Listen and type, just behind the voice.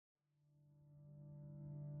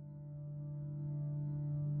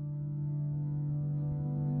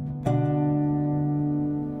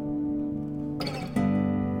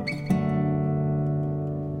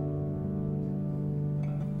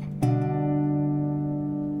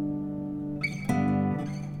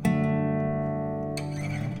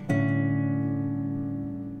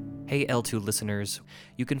Hey L2 listeners,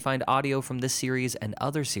 you can find audio from this series and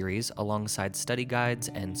other series alongside study guides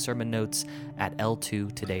and sermon notes at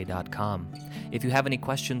l2today.com. If you have any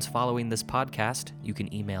questions following this podcast, you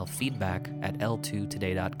can email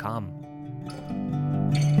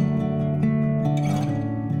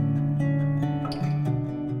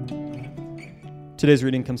feedback@l2today.com. Today's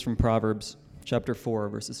reading comes from Proverbs, chapter 4,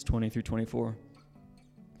 verses 20 through 24.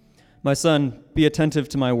 My son, be attentive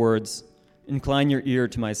to my words. Incline your ear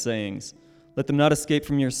to my sayings. Let them not escape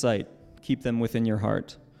from your sight. Keep them within your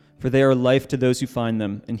heart. For they are life to those who find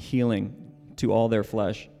them, and healing to all their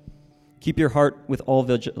flesh. Keep your heart with all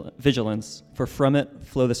vigilance, for from it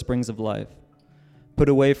flow the springs of life. Put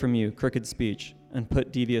away from you crooked speech, and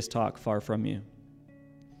put devious talk far from you.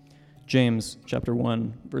 James, chapter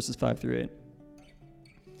 1, verses 5 through 8.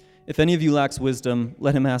 If any of you lacks wisdom,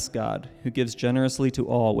 let him ask God, who gives generously to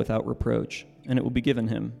all without reproach, and it will be given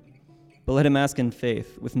him. But let him ask in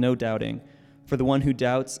faith, with no doubting, for the one who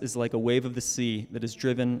doubts is like a wave of the sea that is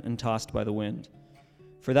driven and tossed by the wind.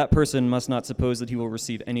 For that person must not suppose that he will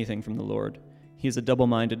receive anything from the Lord. He is a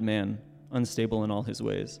double-minded man, unstable in all his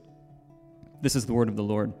ways. This is the word of the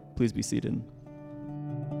Lord. Please be seated.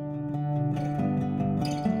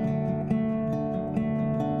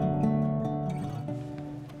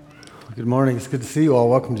 Good morning. It's good to see you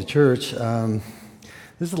all. Welcome to church.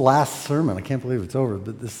 This is the last sermon. I can't believe it's over,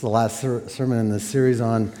 but this is the last sermon in this series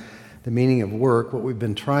on the meaning of work. What we've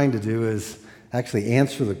been trying to do is actually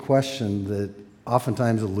answer the question that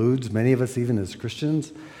oftentimes eludes many of us, even as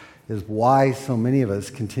Christians, is why so many of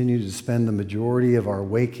us continue to spend the majority of our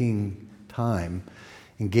waking time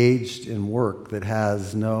engaged in work that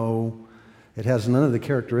has none of the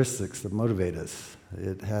characteristics that motivate us.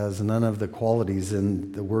 It has none of the qualities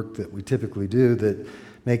in the work that we typically do that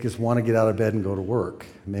make us want to get out of bed and go to work.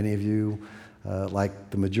 Many of you,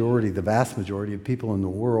 like the vast majority of people in the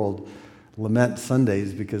world, lament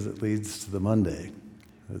Sundays because it leads to the Monday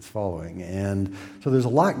that's following. And so there's a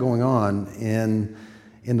lot going on in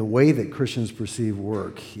the way that Christians perceive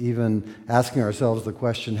work, even asking ourselves the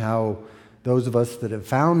question how those of us that have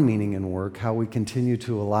found meaning in work, how we continue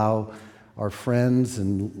to allow our friends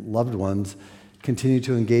and loved ones continue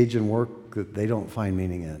to engage in work that they don't find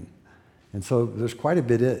meaning in. And so there's quite a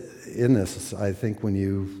bit in this, I think, when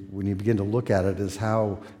you begin to look at it, is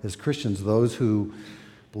how, as Christians, those who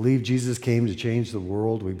believe Jesus came to change the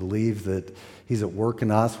world, we believe that he's at work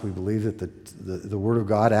in us, we believe that the Word of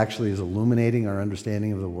God actually is illuminating our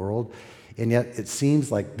understanding of the world, and yet it seems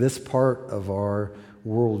like this part of our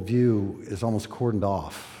worldview is almost cordoned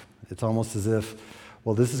off. It's almost as if,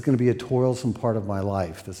 well, this is going to be a toilsome part of my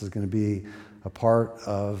life. This is going to be a part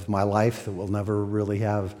of my life that will never really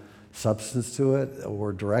have substance to it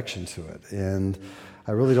or direction to it. And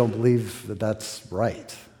I really don't believe that that's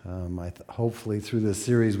right. Hopefully through this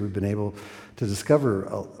series we've been able to discover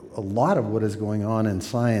a lot of what is going on in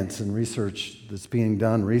science and research that's being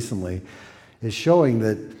done recently is showing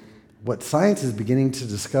that what science is beginning to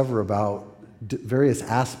discover about various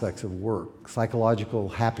aspects of work, psychological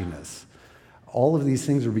happiness, all of these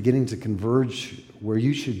things are beginning to converge where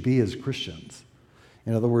you should be as Christians.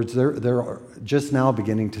 In other words, they're just now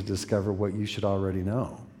beginning to discover what you should already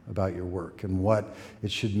know about your work and what it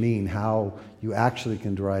should mean, how you actually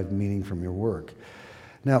can derive meaning from your work.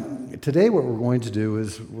 Now, today what we're going to do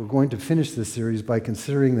is we're going to finish this series by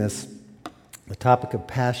considering the topic of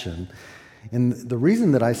passion. And the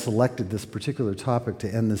reason that I selected this particular topic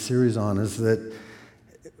to end the series on is that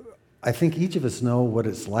I think each of us know what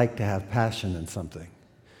it's like to have passion in something.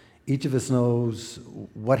 Each of us knows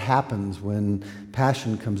what happens when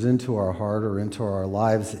passion comes into our heart or into our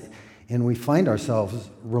lives, and we find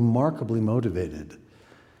ourselves remarkably motivated.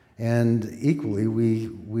 And equally,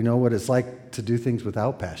 we know what it's like to do things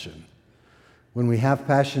without passion. When we have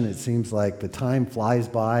passion, it seems like the time flies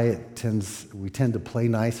by. We tend to play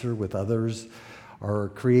nicer with others. Our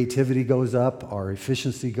creativity goes up. Our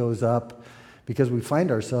efficiency goes up, because we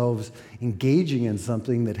find ourselves engaging in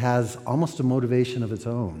something that has almost a motivation of its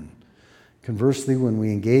own. Conversely, when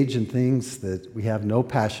we engage in things that we have no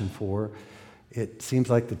passion for, it seems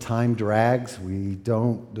like the time drags. We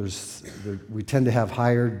tend to have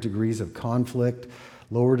higher degrees of conflict,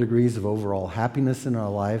 lower degrees of overall happiness in our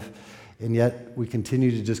life, and yet we continue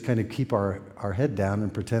to just kind of keep our head down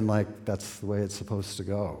and pretend like that's the way it's supposed to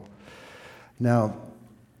go. Now,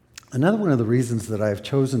 another one of the reasons that I've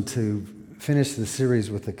chosen to finish this series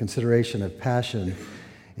with the consideration of passion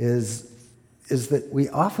is that we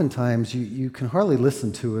oftentimes, you can hardly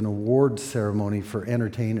listen to an award ceremony for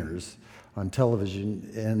entertainers on television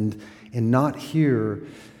and not hear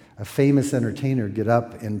a famous entertainer get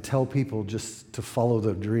up and tell people just to follow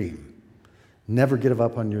their dream, Never give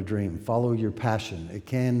up on your dream. Follow your passion. It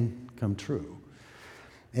can come true.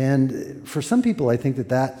 And for some people, I think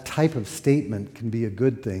that type of statement can be a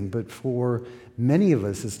good thing, but for many of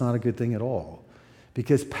us, it's not a good thing at all.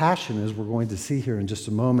 Because passion, as we're going to see here in just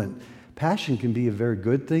a moment, passion can be a very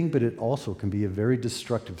good thing, but it also can be a very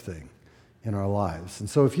destructive thing in our lives. And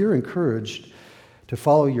so if you're encouraged to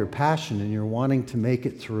follow your passion and you're wanting to make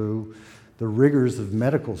it through the rigors of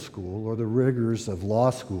medical school or the rigors of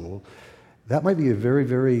law school, that might be a very,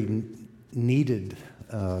 very needed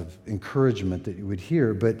encouragement that you would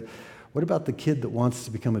hear. But what about the kid that wants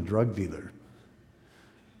to become a drug dealer?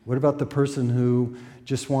 What about the person who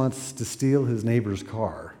just wants to steal his neighbor's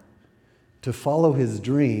car? To follow his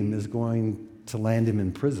dream is going to land him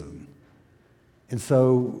in prison. And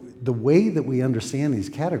so the way that we understand these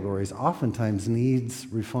categories oftentimes needs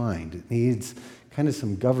refined. It needs kind of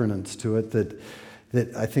some governance to it that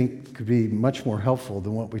I think could be much more helpful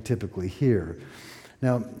than what we typically hear.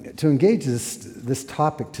 Now, to engage this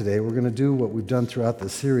topic today, we're going to do what we've done throughout the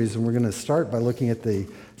series, and we're going to start by looking at the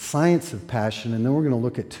science of passion, and then we're going to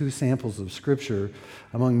look at two samples of Scripture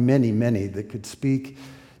among many, many that could speak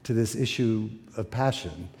to this issue of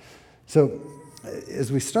passion. So,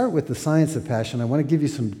 as we start with the science of passion, I want to give you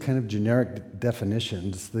some kind of generic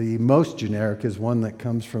definitions. The most generic is one that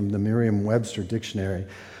comes from the Merriam-Webster dictionary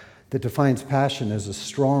that defines passion as a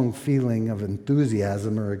strong feeling of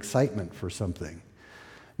enthusiasm or excitement for something.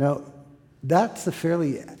 Now, that's a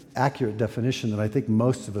fairly accurate definition that I think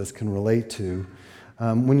most of us can relate to.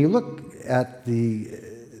 When you look at the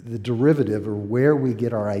derivative or where we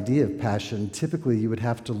get our idea of passion, typically you would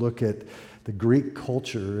have to look at the Greek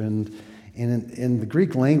culture. And in the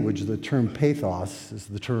Greek language, the term pathos is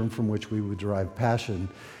the term from which we would derive passion.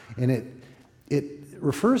 And it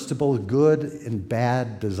refers to both good and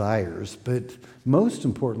bad desires. But most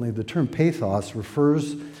importantly, the term pathos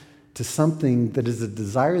refers to something that is a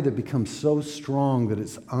desire that becomes so strong that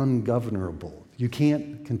it's ungovernable. You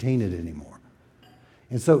can't contain it anymore.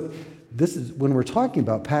 And so this is, when we're talking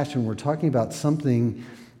about passion, we're talking about something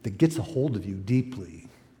that gets a hold of you deeply.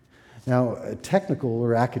 Now, a technical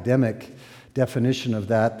or academic definition of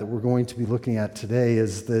that we're going to be looking at today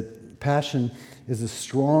is that passion is a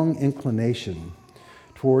strong inclination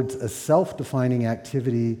towards a self-defining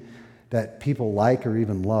activity that people like or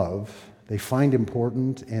even love, they find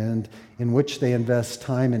important, and in which they invest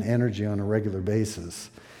time and energy on a regular basis.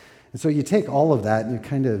 And so you take all of that and you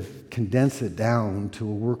kind of condense it down to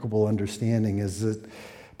a workable understanding, is that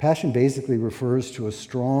passion basically refers to a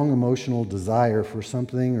strong emotional desire for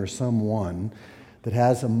something or someone that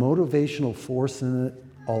has a motivational force in it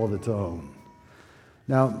all of its own.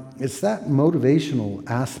 Now, it's that motivational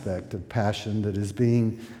aspect of passion that is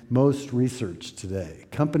being most researched today.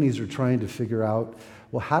 Companies are trying to figure out,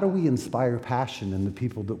 well, how do we inspire passion in the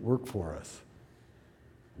people that work for us?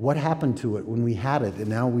 What happened to it when we had it and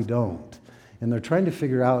now we don't? And they're trying to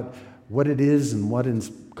figure out what it is and what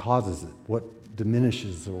causes it, what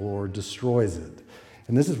diminishes or destroys it.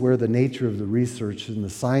 And this is where the nature of the research and the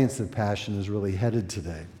science of passion is really headed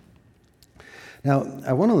today. Now,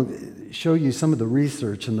 I want to show you some of the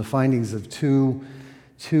research and the findings of two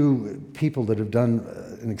people that have done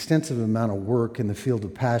an extensive amount of work in the field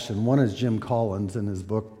of passion. One is Jim Collins in his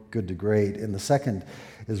book, Good to Great, and the second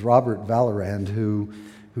is Robert Vallerand, who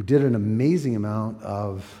did an amazing amount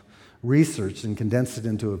of research and condensed it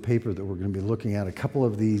into a paper that we're going to be looking at. A couple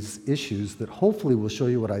of these issues that hopefully will show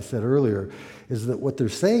you what I said earlier, is that what they're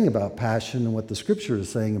saying about passion and what the Scripture is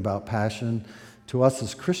saying about passion to us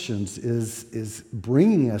as Christians is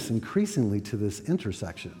bringing us increasingly to this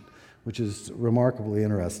intersection, which is remarkably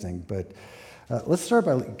interesting. But let's start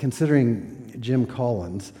by considering Jim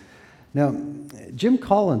Collins. Now, Jim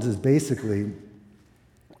Collins is basically,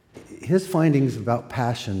 his findings about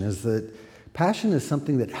passion is that passion is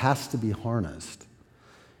something that has to be harnessed.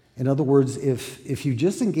 In other words, if you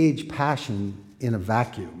just engage passion in a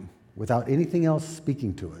vacuum without anything else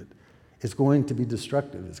speaking to it, it's going to be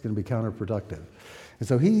destructive. It's going to be counterproductive. And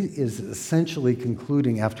so he is essentially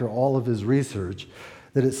concluding, after all of his research,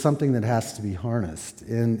 that it's something that has to be harnessed.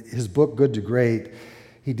 In his book, Good to Great,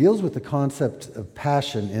 he deals with the concept of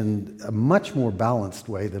passion in a much more balanced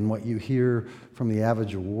way than what you hear from the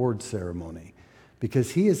average award ceremony.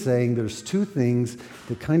 Because he is saying there's two things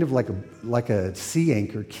that kind of like a sea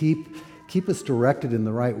anchor keep us directed in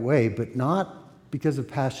the right way, but not because of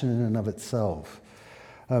passion in and of itself.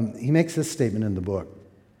 He makes this statement in the book.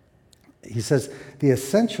 He says, the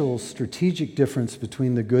essential strategic difference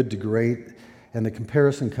between the Good to Great and the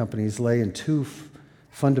comparison companies lay in two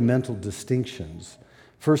fundamental distinctions.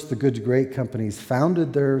 First, the Good to Great companies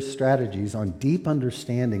founded their strategies on deep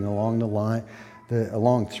understanding along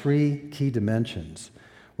along three key dimensions,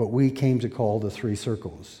 what we came to call the three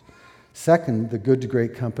circles. Second, the Good to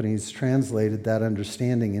Great companies translated that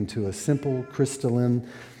understanding into a simple, crystalline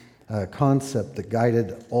concept that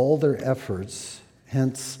guided all their efforts,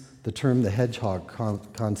 hence the term the hedgehog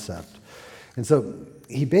concept. And so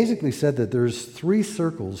he basically said that there's three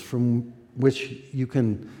circles from which you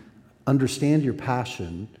can understand your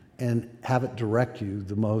passion and have it direct you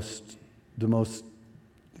the most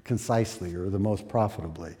concisely or the most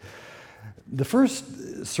profitably. The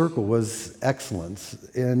first circle was excellence,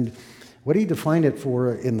 and what he defined it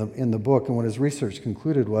for in the book, and what his research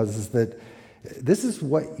concluded is that this is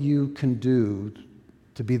what you can do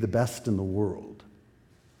to be the best in the world.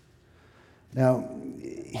 Now,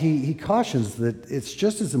 he cautions that it's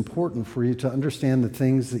just as important for you to understand the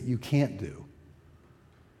things that you can't do,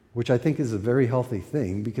 which I think is a very healthy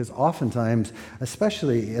thing, because oftentimes,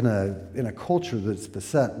 especially in a culture that's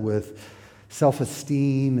beset with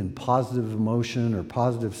self-esteem and positive emotion or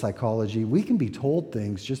positive psychology, we can be told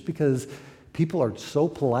things just because people are so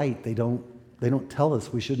polite they don't tell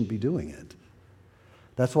us we shouldn't be doing it.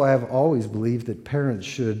 That's why I've always believed that parents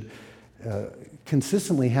should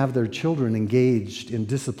consistently have their children engaged in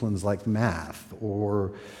disciplines like math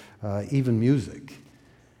or even music.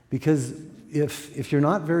 Because if you're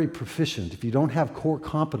not very proficient, if you don't have core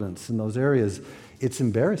competence in those areas, it's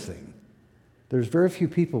embarrassing. There's very few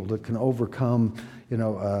people that can overcome,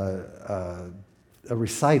 a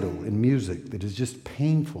recital in music that is just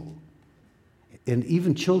painful. And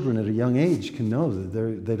even children at a young age can know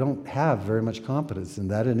that they don't have very much competence in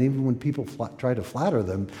that. And even when people try to flatter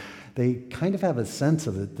them, they kind of have a sense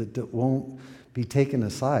of it that won't be taken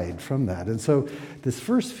aside from that. And so this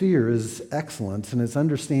first sphere is excellence, and it's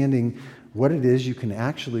understanding what it is you can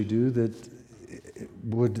actually do that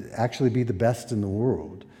would actually be the best in the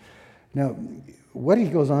world. Now, what he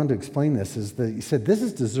goes on to explain this is that he said this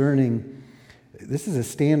is discerning, this is a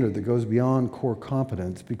standard that goes beyond core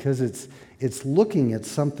competence, because it's looking at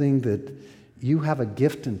something that you have a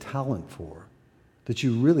gift and talent for, that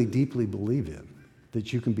you really deeply believe in,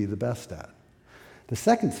 that you can be the best at. The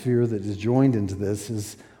second sphere that is joined into this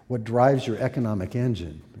is what drives your economic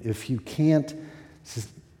engine. If you can't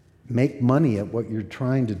make money at what you're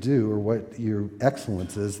trying to do or what your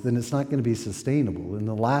excellence is, then it's not going to be sustainable. And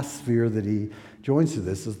the last sphere that he joins to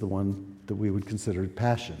this is the one that we would consider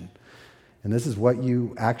passion. And this is what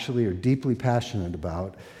you actually are deeply passionate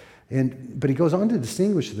about. But he goes on to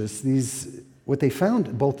distinguish what they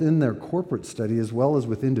found both in their corporate study as well as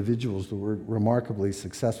with individuals that were remarkably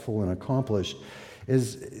successful and accomplished,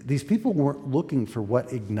 is these people weren't looking for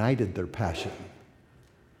what ignited their passion.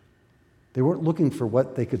 They weren't looking for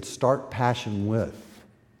what they could start passion with.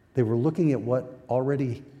 They were looking at what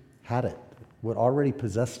already had it, what already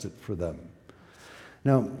possessed it for them.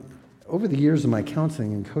 Now, over the years of my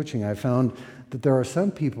counseling and coaching, I found that there are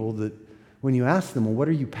some people that when you ask them, well, what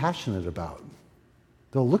are you passionate about?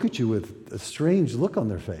 They'll look at you with a strange look on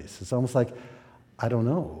their face. It's almost like, I don't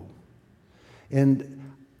know. And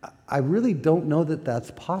I really don't know that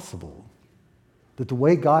that's possible. That the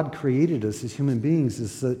way God created us as human beings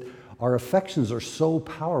is that our affections are so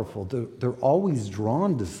powerful. They're always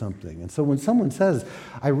drawn to something. And so when someone says,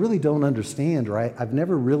 I really don't understand, or I've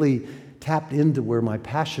never really tapped into where my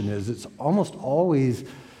passion is, it's almost always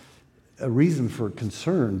a reason for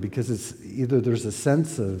concern, because it's either there's a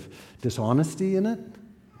sense of dishonesty in it,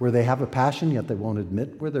 where they have a passion yet they won't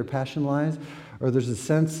admit where their passion lies, or there's a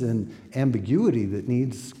sense in ambiguity that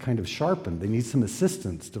needs kind of sharpened. They need some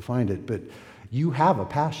assistance to find it. But you have a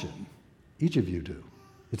passion. Each of you do.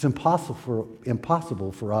 It's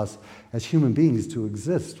impossible for us as human beings to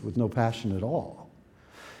exist with no passion at all.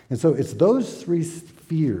 And so it's those three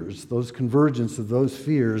spheres, those convergence of those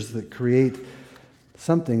spheres, that create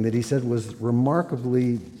something that he said was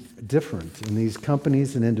remarkably different in these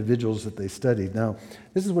companies and individuals that they studied. Now,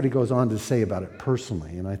 this is what he goes on to say about it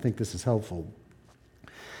personally, and I think this is helpful.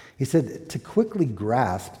 He said, to quickly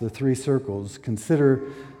grasp the three circles, consider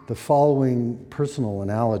the following personal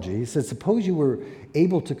analogy. He said, suppose you were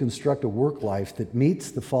able to construct a work life that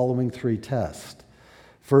meets the following three tests.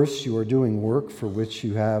 First, you are doing work for which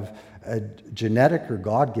you have a genetic or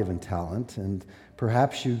God-given talent, and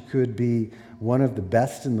perhaps you could be one of the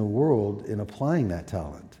best in the world in applying that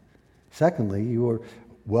talent. Secondly, you are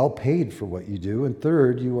well paid for what you do. And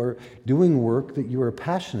third, you are doing work that you are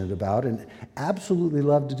passionate about and absolutely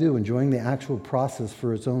love to do, enjoying the actual process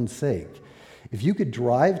for its own sake. If you could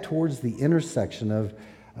drive towards the intersection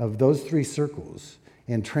of those three circles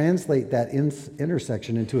and translate that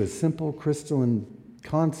intersection into a simple crystalline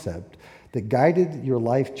concept that guided your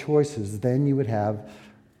life choices, then you would have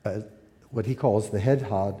what he calls the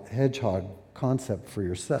hedgehog concept for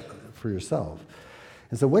yourself.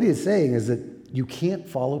 And so what he's saying is that you can't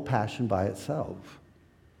follow passion by itself.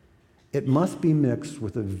 It must be mixed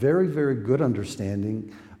with a very, very good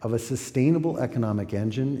understanding of a sustainable economic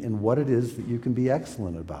engine and what it is that you can be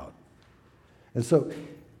excellent about. And so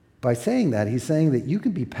by saying that, he's saying that you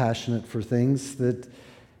can be passionate for things that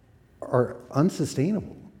are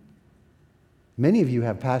unsustainable. Many of you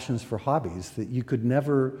have passions for hobbies that you could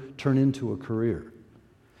never turn into a career.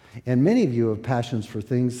 And many of you have passions for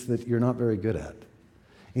things that you're not very good at.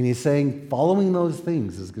 And he's saying following those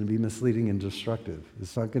things is going to be misleading and destructive.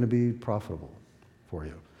 It's not going to be profitable for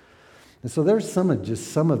you. And so there's some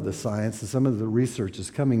of the science and some of the research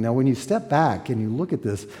is coming. Now, when you step back and you look at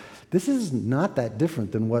this is not that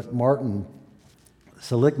different than what Martin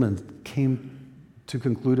Seligman came to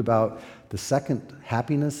conclude about the second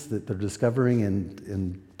happiness that they're discovering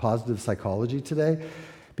in positive psychology today.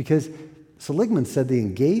 Because Seligman said the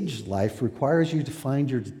engaged life requires you to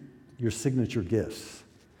find your signature gifts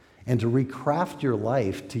and to recraft your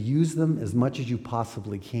life to use them as much as you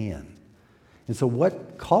possibly can. And so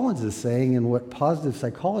what Collins is saying and what positive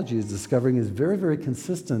psychology is discovering is very, very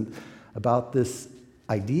consistent about this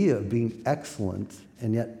idea of being excellent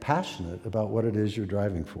and yet passionate about what it is you're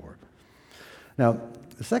driving for. Now,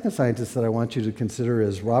 the second scientist that I want you to consider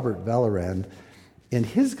is Robert Vallerand, and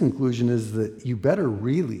his conclusion is that you better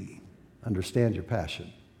really understand your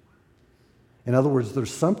passion. In other words,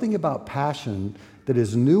 there's something about passion that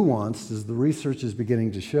is nuanced, as the research is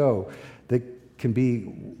beginning to show, that can be,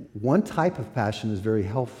 one type of passion is very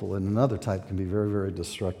helpful and another type can be very, very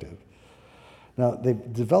destructive. Now,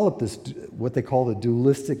 they've developed this, what they call the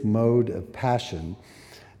dualistic mode of passion,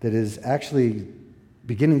 that is actually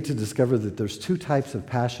beginning to discover that there's two types of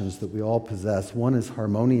passions that we all possess. One is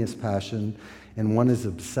harmonious passion and one is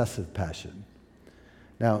obsessive passion.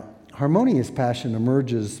 Now, harmonious passion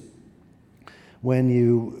emerges when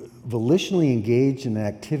you volitionally engage in an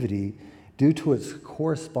activity due to its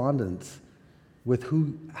correspondence with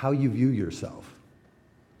how you view yourself.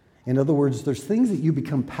 In other words, there's things that you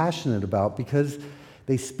become passionate about because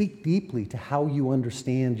they speak deeply to how you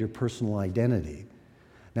understand your personal identity.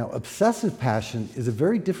 Now, obsessive passion is a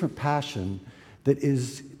very different passion that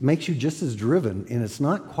makes you just as driven, and it's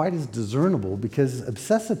not quite as discernible because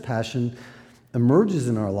obsessive passion emerges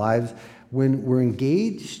in our lives when we're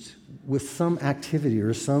engaged with some activity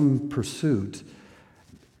or some pursuit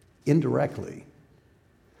indirectly.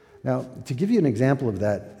 Now, to give you an example of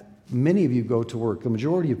that, many of you go to work. The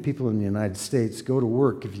majority of people in the United States go to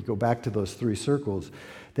work, if you go back to those three circles,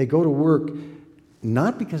 they go to work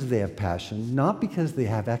not because they have passion, not because they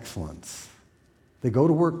have excellence. They go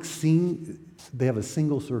to work they have a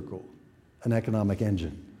single circle, an economic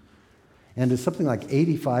engine. And it's something like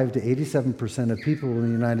 85 to 87% of people in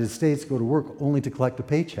the United States go to work only to collect a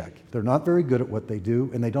paycheck. They're not very good at what they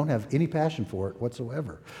do, and they don't have any passion for it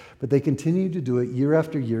whatsoever. But they continue to do it year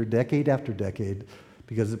after year, decade after decade,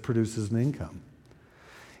 because it produces an income.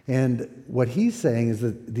 And what he's saying is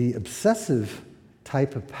that the obsessive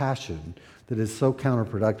type of passion that is so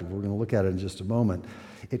counterproductive, we're going to look at it in just a moment,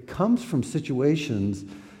 it comes from situations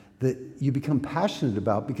that you become passionate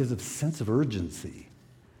about because of sense of urgency.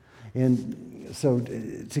 And so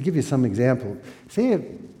to give you some example, say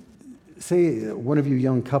one of you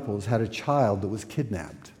young couples had a child that was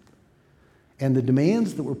kidnapped, and the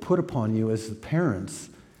demands that were put upon you as the parents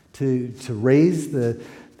to raise the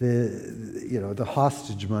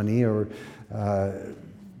hostage money, or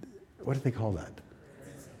what do they call that?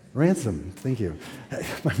 Ransom. Thank you.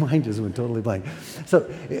 My mind just went totally blank. So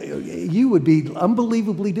you would be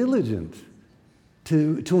unbelievably diligent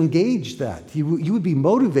to engage that. You would be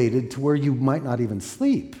motivated to where you might not even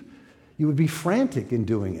sleep. You would be frantic in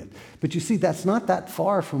doing it. But you see, that's not that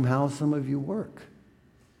far from how some of you work.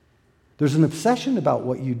 There's an obsession about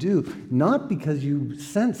what you do, not because you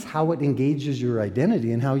sense how it engages your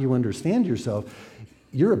identity and how you understand yourself.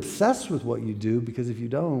 You're obsessed with what you do because if you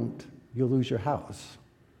don't, you'll lose your house.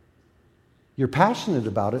 You're passionate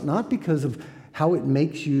about it, not because of how it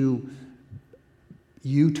makes you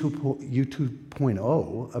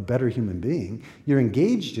 2.0, a better human being. You're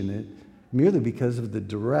engaged in it merely because of the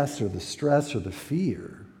duress or the stress or the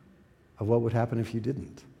fear of what would happen if you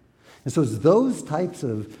didn't. And so it's those types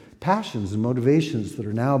of passions and motivations that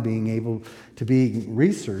are now being able to be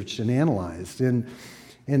researched and analyzed. And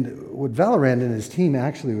what Vallerand and his team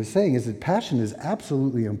actually was saying is that passion is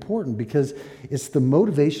absolutely important because it's the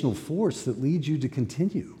motivational force that leads you to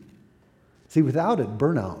continue. See, without it,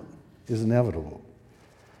 burnout is inevitable.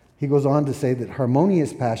 He goes on to say that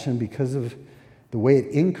harmonious passion, because of the way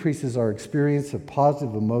it increases our experience of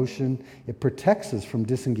positive emotion, it protects us from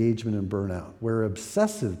disengagement and burnout, where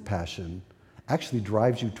obsessive passion actually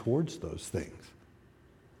drives you towards those things.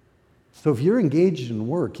 So if you're engaged in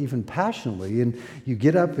work, even passionately, and you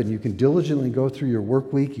get up and you can diligently go through your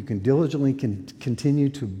work week, you can diligently continue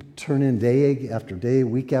to turn in day after day,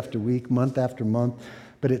 week after week, month after month,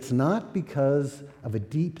 but it's not because of a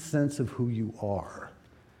deep sense of who you are.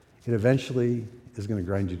 It eventually is going to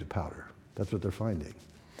grind you to powder. That's what they're finding.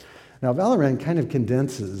 Now, Vallerand kind of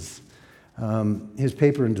condenses his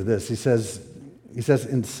paper into this. He says,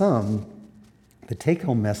 in sum, the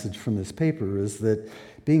take-home message from this paper is that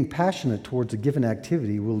being passionate towards a given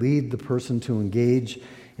activity will lead the person to engage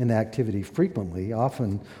in the activity frequently,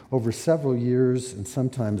 often over several years and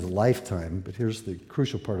sometimes a lifetime. But here's the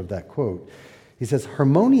crucial part of that quote. He says,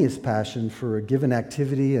 harmonious passion for a given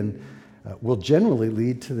activity will generally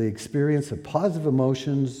lead to the experience of positive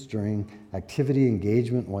emotions during activity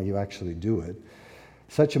engagement while you actually do it.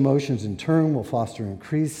 Such emotions in turn will foster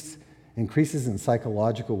increases in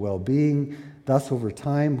psychological well-being. Thus, over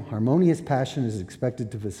time, harmonious passion is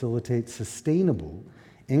expected to facilitate sustainable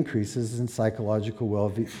increases in psychological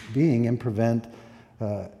well-being and prevent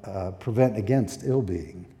against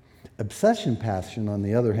ill-being. Obsession passion, on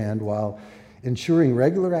the other hand, while ensuring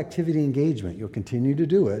regular activity engagement, you'll continue to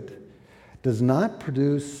do it, does not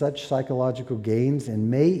produce such psychological gains and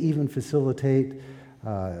may even facilitate,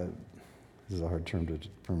 this is a hard term to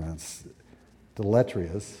pronounce,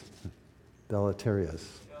 deleterious,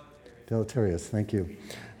 thank you.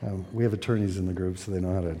 We have attorneys in the group, so they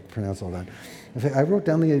know how to pronounce all that. In fact, I wrote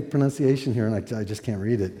down the pronunciation here, and I just can't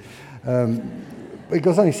read it. But it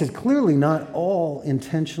goes on, he says, clearly not all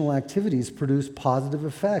intentional activities produce positive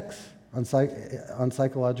effects on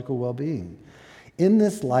psychological well-being. In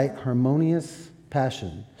this light, harmonious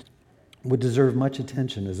passion would deserve much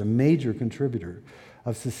attention as a major contributor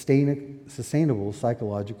of sustainable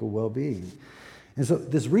psychological well-being. And so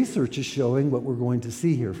this research is showing what we're going to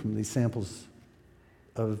see here from these samples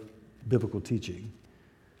of biblical teaching,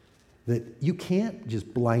 that you can't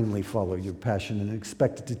just blindly follow your passion and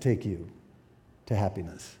expect it to take you to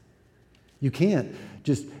happiness. You can't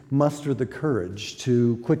just muster the courage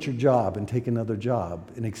to quit your job and take another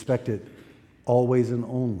job and expect it always and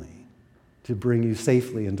only to bring you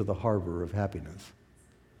safely into the harbor of happiness.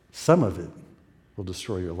 Some of it will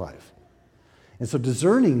destroy your life. And so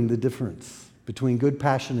discerning the difference between good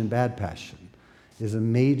passion and bad passion is a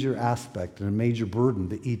major aspect and a major burden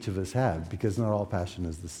that each of us have, because not all passion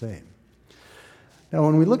is the same. Now,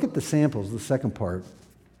 when we look at the samples, the second part,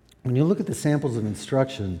 when you look at the samples of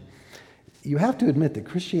instruction, you have to admit that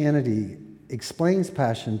Christianity explains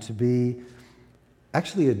passion to be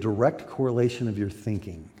actually a direct correlation of your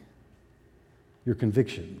thinking, your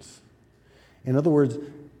convictions. In other words,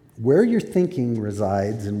 where your thinking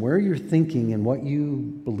resides and where your thinking and what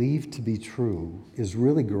you believe to be true is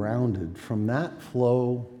really grounded from that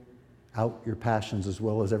flow out your passions as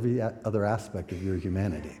well as every other aspect of your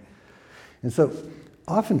humanity. And so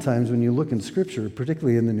oftentimes when you look in Scripture,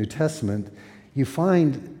 particularly in the New Testament, you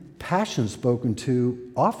find passion spoken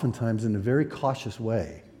to oftentimes in a very cautious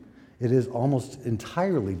way. It is almost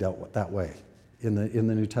entirely dealt with that way in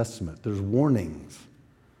the New Testament. There's warnings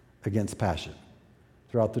against passion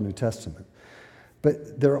throughout the New Testament.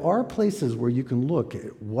 But there are places where you can look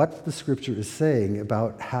at what the Scripture is saying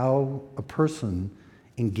about how a person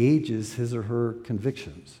engages his or her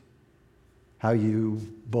convictions, how you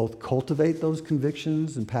both cultivate those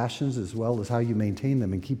convictions and passions as well as how you maintain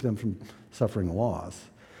them and keep them from suffering loss.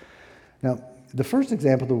 Now, the first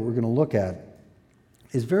example that we're going to look at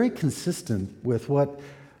is very consistent with what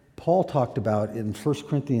Paul talked about in 1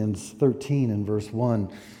 Corinthians 13 and verse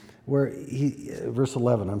 1, where verse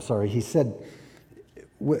 11, he said,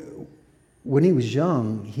 when he was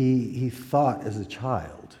young, he thought as a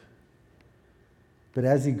child. But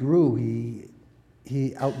as he grew,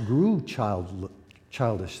 he outgrew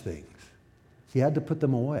childish things. He had to put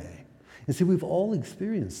them away. And see, we've all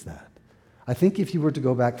experienced that. I think if you were to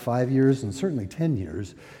go back 5 years and certainly 10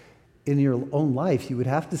 years, in your own life, you would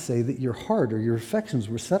have to say that your heart or your affections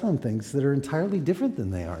were set on things that are entirely different than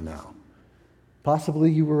they are now.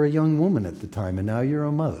 Possibly you were a young woman at the time and now you're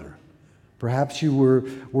a mother. Perhaps you were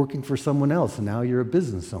working for someone else and now you're a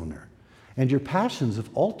business owner. And your passions have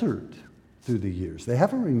altered through the years. They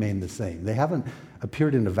haven't remained the same. They haven't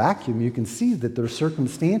appeared in a vacuum. You can see that they're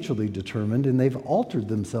circumstantially determined and they've altered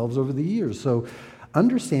themselves over the years. So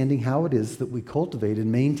understanding how it is that we cultivate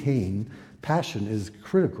and maintain passion is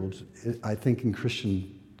critical, I think, in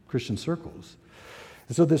Christian circles.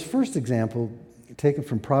 And so this first example, taken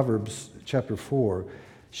from Proverbs chapter 4,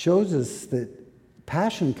 shows us that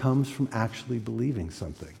passion comes from actually believing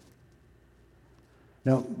something.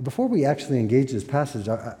 Now, before we actually engage this passage,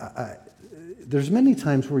 there's many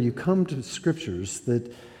times where you come to scriptures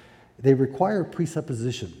that they require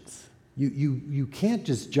presuppositions. You can't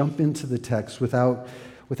just jump into the text without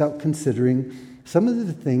considering some of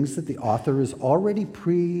the things that the author is already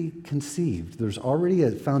preconceived. There's already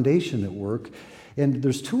a foundation at work, and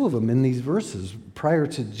there's two of them in these verses prior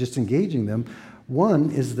to just engaging them.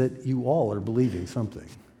 One is that you all are believing something.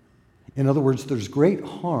 In other words, there's great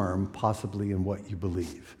harm possibly in what you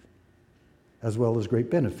believe, as well as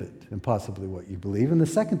great benefit in possibly what you believe. And the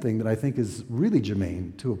second thing that I think is really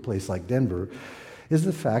germane to a place like Denver is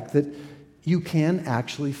the fact that you can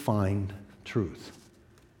actually find truth.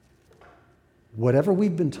 Whatever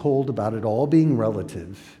we've been told about it all being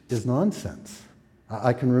relative is nonsense.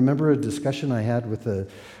 I can remember a discussion I had with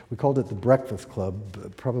we called it the Breakfast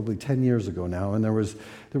Club, probably 10 years ago now, and there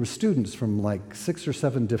were students from like 6 or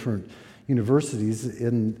 7 different universities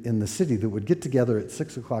in the city that would get together at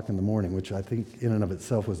 6 o'clock in the morning, which I think in and of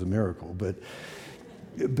itself was a miracle. But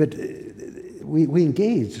we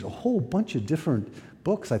engaged a whole bunch of different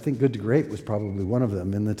books. I think Good to Great was probably one of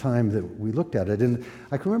them in the time that we looked at it. And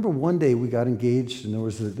I can remember one day we got engaged, and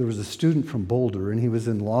there was a student from Boulder, and he was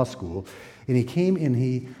in law school, and he came and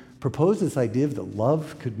he proposed this idea that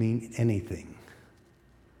love could mean anything.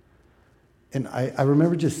 And I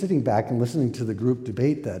remember just sitting back and listening to the group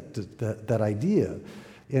debate that idea.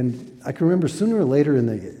 And I can remember sooner or later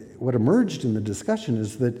what emerged in the discussion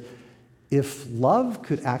is that if love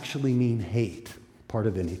could actually mean hate, part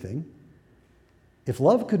of anything, if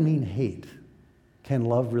love could mean hate, can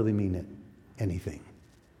love really mean anything?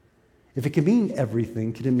 If it can mean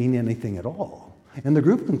everything, can it mean anything at all? And the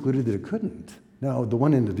group concluded that it couldn't. Now, the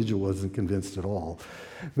one individual wasn't convinced at all.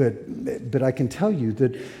 But I can tell you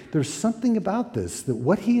that there's something about this, that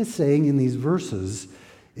what he is saying in these verses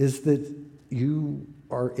is that you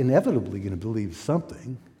are inevitably going to believe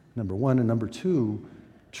something, number one. And number two,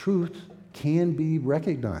 truth can be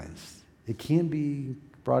recognized. It can be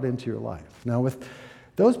brought into your life. Now, with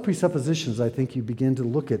those presuppositions, I think you begin to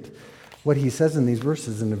look at what he says in these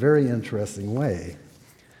verses in a very interesting way.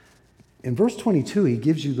 In verse 22, he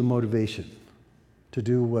gives you the motivation to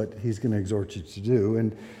do what he's going to exhort you to do.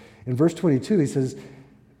 And in verse 22, he says,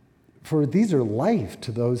 "For these are life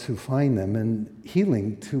to those who find them and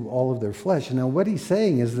healing to all of their flesh." And now what he's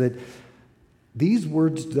saying is that these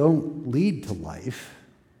words don't lead to life.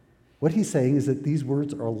 What he's saying is that these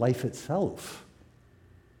words are life itself.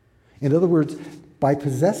 In other words, by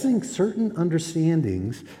possessing certain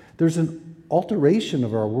understandings, there's an alteration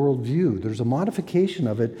of our worldview. There's a modification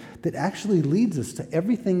of it that actually leads us to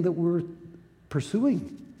everything that we're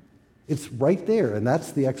pursuing. It's right there, and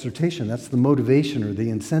that's the exhortation. That's the motivation or the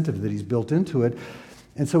incentive that he's built into it.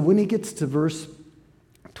 And so when he gets to verse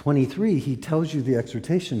 23, he tells you the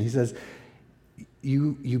exhortation. He says,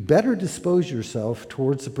 you better dispose yourself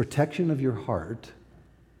towards the protection of your heart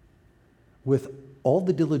with all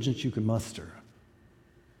the diligence you can muster.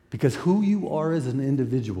 Because who you are as an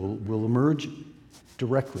individual will emerge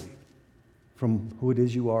directly from who it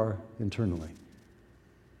is you are internally.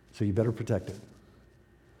 So you better protect it.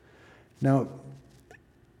 Now,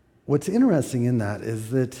 what's interesting in that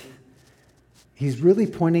is that he's really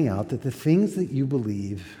pointing out that the things that you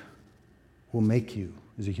believe will make you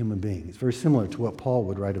as a human being. It's very similar to what Paul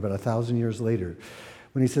would write about 1,000 years later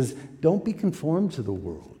when he says, "Don't be conformed to the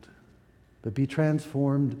world, but be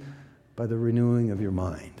transformed by the renewing of your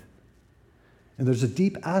mind." And there's a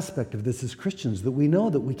deep aspect of this as Christians that we know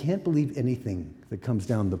that we can't believe anything that comes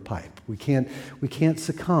down the pipe. We can't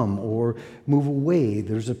succumb or move away.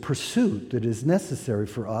 There's a pursuit that is necessary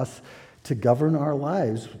for us to govern our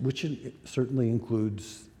lives, which certainly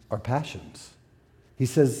includes our passions. He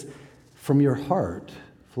says, from your heart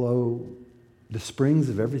flow the springs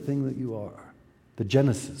of everything that you are. The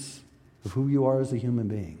genesis of who you are as a human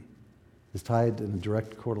being is tied in a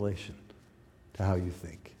direct correlation to how you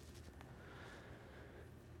think.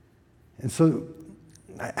 And so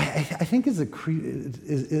I think as a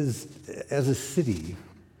city,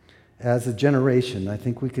 as a generation, I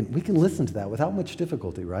think we can listen to that without much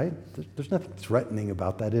difficulty, right? There's nothing threatening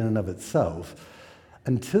about that in and of itself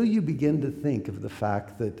until you begin to think of the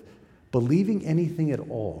fact that believing anything at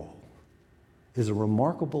all is a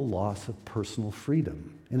remarkable loss of personal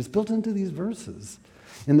freedom. And it's built into these verses.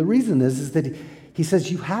 And the reason is that he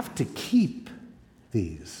says you have to keep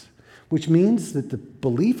these, which means that the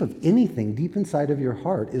belief of anything deep inside of your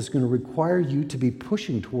heart is going to require you to be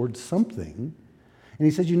pushing towards something. And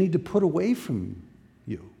he says you need to put away from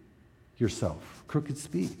yourself crooked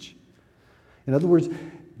speech. In other words,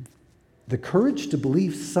 the courage to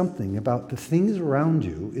believe something about the things around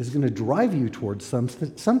you is going to drive you towards some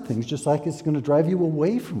things, just like it's going to drive you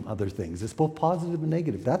away from other things. It's both positive and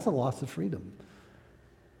negative. That's a loss of freedom.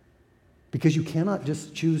 Because you cannot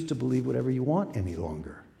just choose to believe whatever you want any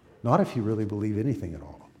longer. Not if you really believe anything at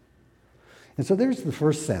all. And so there's the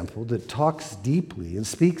first sample that talks deeply and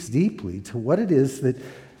speaks deeply to what it is that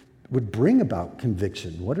would bring about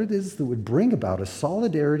conviction, what it is that would bring about a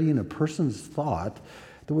solidarity in a person's thought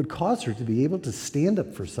that would cause her to be able to stand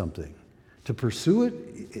up for something, to pursue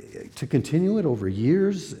it, to continue it over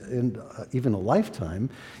years and even a lifetime,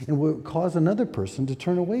 and would cause another person to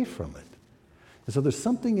turn away from it. And so there's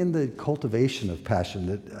something in the cultivation of passion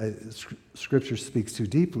that Scripture speaks to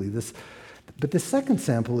deeply. But the second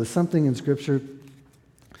sample is something in Scripture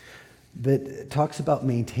that talks about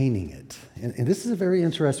maintaining it. And this is a very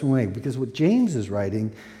interesting way, because what James is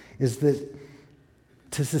writing is that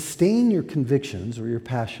to sustain your convictions or your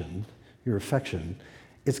passion, your affection,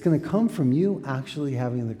 it's going to come from you actually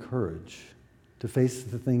having the courage to face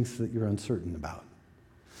the things that you're uncertain about.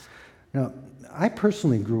 Now, I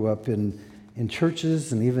personally grew up in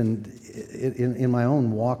churches and even in my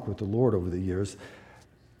own walk with the Lord over the years.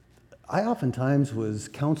 I oftentimes was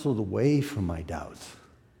counseled away from my doubts.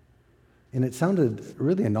 And it sounded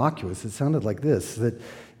really innocuous. It sounded like this, that,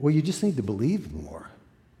 well, you just need to believe more.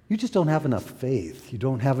 You just don't have enough faith. You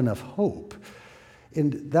don't have enough hope.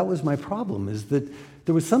 And that was my problem, is that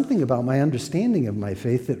there was something about my understanding of my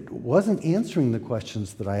faith that wasn't answering the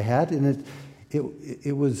questions that I had, and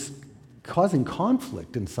it was causing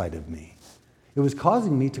conflict inside of me. It was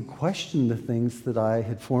causing me to question the things that I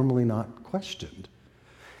had formerly not questioned.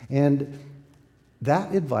 And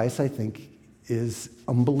that advice, I think, is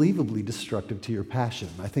unbelievably destructive to your passion.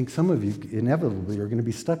 I think some of you inevitably are going to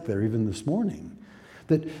be stuck there even this morning.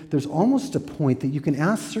 That there's almost a point that you can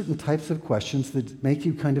ask certain types of questions that make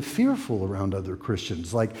you kind of fearful around other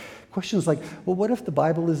Christians. Like questions like, well, what if the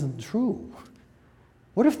Bible isn't true?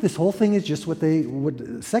 What if this whole thing is just what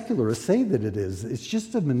secularists say that it is? It's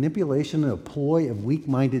just a manipulation and a ploy of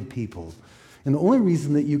weak-minded people. And the only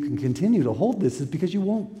reason that you can continue to hold this is because you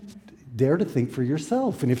won't dare to think for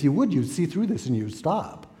yourself. And if you would, you'd see through this and you'd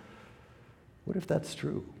stop. What if that's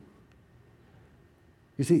true?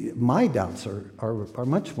 You see, my doubts are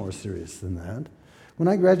much more serious than that. When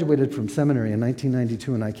I graduated from seminary in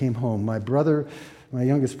 1992 and I came home, my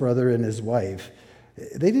youngest brother and his wife,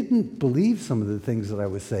 they didn't believe some of the things that I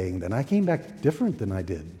was saying then. I came back different than I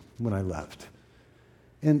did when I left.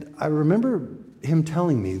 And I remember him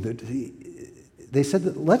telling me that they said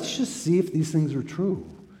that let's just see if these things are true.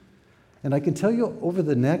 And I can tell you over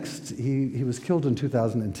the next, he was killed in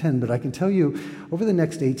 2010, but I can tell you over the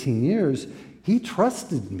next 18 years, he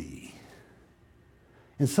trusted me.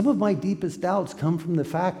 And some of my deepest doubts come from the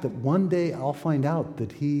fact that one day I'll find out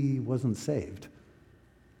that he wasn't saved.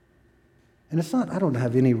 And it's not, I don't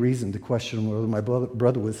have any reason to question whether my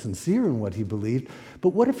brother was sincere in what he believed, but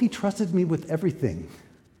what if he trusted me with everything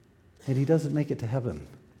and he doesn't make it to heaven?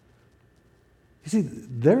 You see,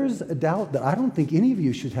 there's a doubt that I don't think any of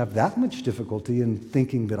you should have that much difficulty in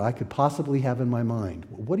thinking that I could possibly have in my mind.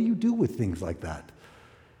 What do you do with things like that?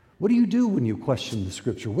 What do you do when you question the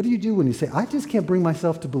Scripture? What do you do when you say, I just can't bring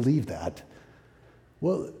myself to believe that?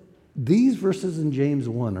 Well, these verses in James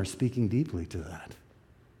 1 are speaking deeply to that.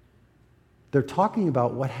 They're talking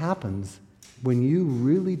about what happens when you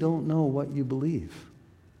really don't know what you believe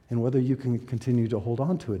and whether you can continue to hold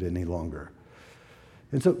on to it any longer.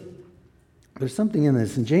 And so there's something in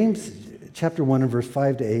this. In James chapter 1 and verse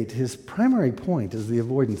 5 to 8, his primary point is the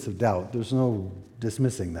avoidance of doubt. There's no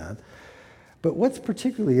dismissing that. But what's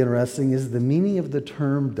particularly interesting is the meaning of the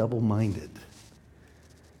term double-minded.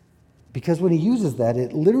 Because when he uses that,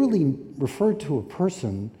 it literally referred to a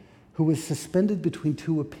person who was suspended between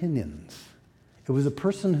two opinions. It was a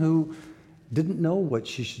person who didn't know what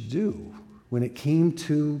she should do when it came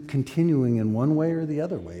to continuing in one way or the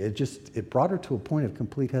other way. It brought her to a point of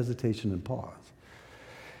complete hesitation and pause.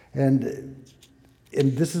 And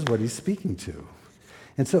this is what he's speaking to.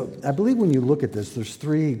 And so I believe when you look at this, there's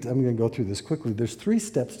three, I'm going to go through this quickly, there's three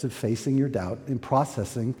steps to facing your doubt and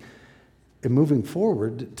processing and moving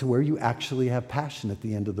forward to where you actually have passion at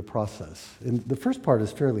the end of the process. And the first part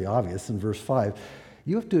is fairly obvious in verse 5.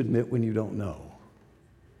 You have to admit when you don't know.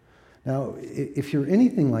 Now, if you're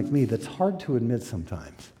anything like me, that's hard to admit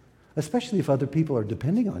sometimes, especially if other people are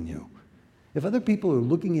depending on you. If other people are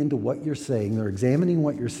looking into what you're saying, they're examining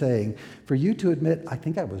what you're saying, for you to admit, I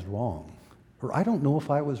think I was wrong, or I don't know if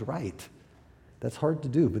I was right, that's hard to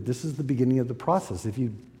do, but this is the beginning of the process. If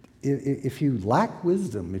you lack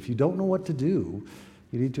wisdom, if you don't know what to do,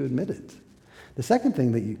 you need to admit it. The second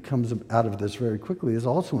thing that comes out of this very quickly is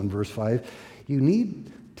also in verse 5. You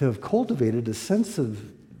need to have cultivated a sense of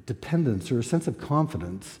dependence or a sense of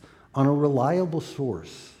confidence on a reliable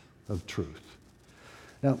source of truth.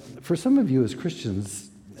 Now, for some of you as Christians,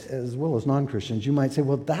 as well as non-Christians, you might say,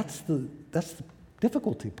 well, that's the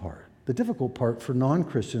difficulty part. The difficult part for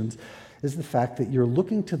non-Christians is the fact that you're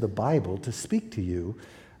looking to the Bible to speak to you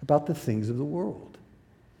about the things of the world.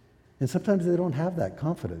 And sometimes they don't have that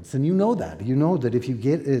confidence. And you know that. You know that if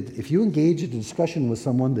you engage in a discussion with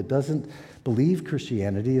someone that doesn't believe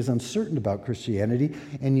Christianity, is uncertain about Christianity,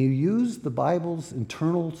 and you use the Bible's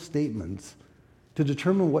internal statements to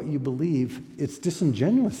determine what you believe, it's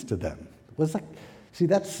disingenuous to them. Well, it's like, see,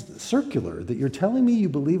 that's circular, that you're telling me you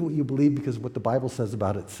believe what you believe because of what the Bible says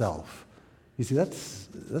about itself. You see, that's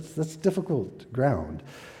difficult ground.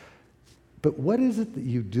 But what is it that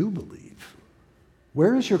you do believe?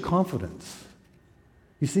 Where is your confidence?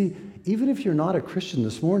 You see, even if you're not a Christian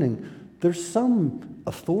this morning, there's some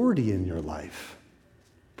authority in your life.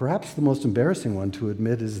 Perhaps the most embarrassing one to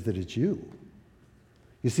admit is that it's you.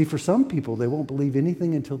 You see, for some people, they won't believe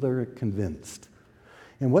anything until they're convinced.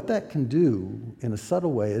 And what that can do, in a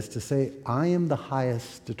subtle way, is to say, I am the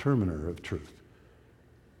highest determiner of truth.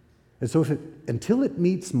 And so until it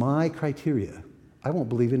meets my criteria, I won't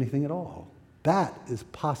believe anything at all. That is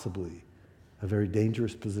possibly a very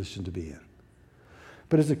dangerous position to be in.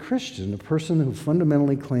 But as a Christian, a person who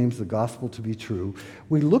fundamentally claims the gospel to be true,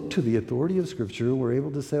 we look to the authority of Scripture. We're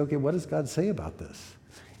able to say, okay, what does God say about this?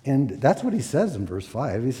 And that's what he says in verse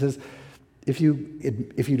 5. He says, if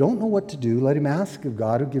you don't know what to do, let him ask of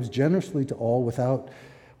God, who gives generously to all without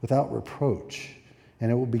reproach,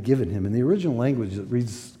 and it will be given him. In the original language, it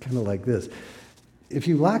reads kind of like this. If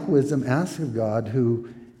you lack wisdom, ask of God, who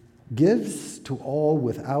gives to all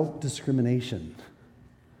without discrimination.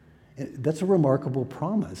 That's a remarkable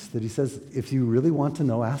promise that he says, if you really want to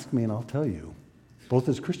know, ask me and I'll tell you, both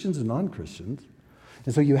as Christians and non-Christians.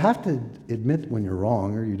 And so you have to admit when you're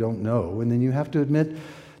wrong or you don't know, and then you have to admit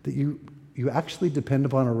that you actually depend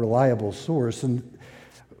upon a reliable source. And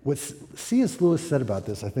what C.S. Lewis said about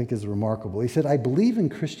this, I think, is remarkable. He said, I believe in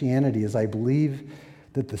Christianity as I believe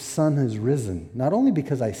that the sun has risen, not only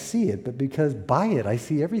because I see it, but because by it I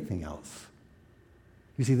see everything else.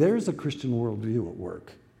 You see, there's a Christian worldview at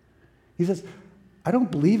work. He says, I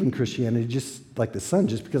don't believe in Christianity just like the sun,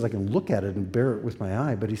 just because I can look at it and bear it with my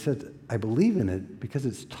eye, but he said, I believe in it because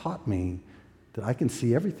it's taught me that I can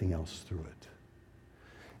see everything else through it.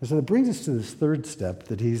 And so that brings us to this third step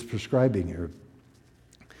that he's prescribing here.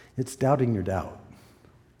 It's doubting your doubt.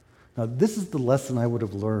 Now, this is the lesson I would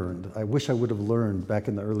have learned. I wish I would have learned back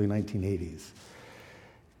in the early 1980s.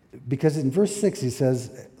 Because in verse 6, he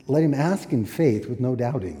says, let him ask in faith with no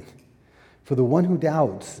doubting. For the one who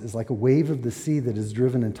doubts is like a wave of the sea that is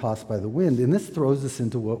driven and tossed by the wind. And this throws us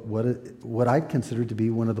into what I'd consider to be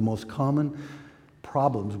one of the most common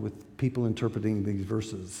problems with people interpreting these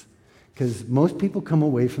verses. Because most people come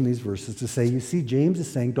away from these verses to say, you see, James is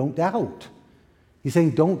saying, don't doubt. He's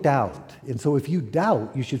saying, don't doubt. And so if you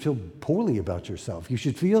doubt, you should feel poorly about yourself. You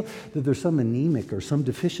should feel that there's some anemic or some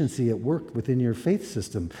deficiency at work within your faith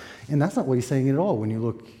system. And that's not what he's saying at all when you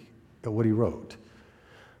look at what he wrote.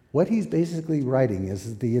 What he's basically writing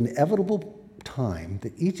is the inevitable time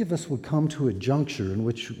that each of us would come to a juncture in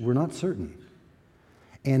which we're not certain.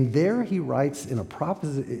 And there he writes in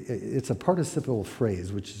it's a participial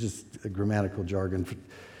phrase, which is just a grammatical jargon.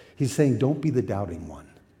 He's saying, don't be the doubting one.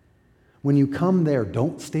 When you come there,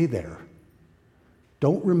 don't stay there.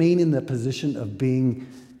 Don't remain in the position of being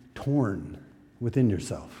torn within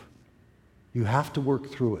yourself. You have to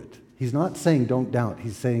work through it. He's not saying don't doubt.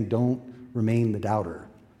 He's saying don't remain the doubter.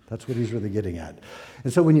 That's what he's really getting at.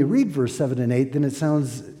 And so when you read verse 7 and 8, then it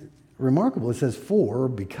sounds remarkable. It says,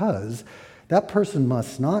 because that person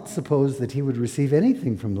must not suppose that he would receive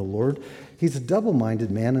anything from the Lord. He's a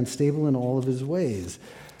double-minded man, unstable in all of his ways.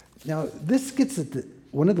 Now, this gets at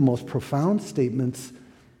one of the most profound statements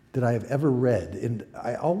that I have ever read. And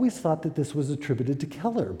I always thought that this was attributed to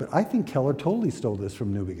Keller, but I think Keller totally stole this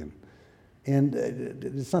from Newbigin. And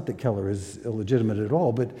it's not that Keller is illegitimate at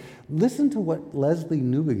all, but listen to what Leslie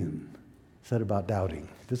Newbigin said about doubting.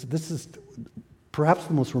 This is perhaps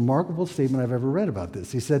the most remarkable statement I've ever read about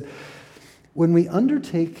this. He said, when we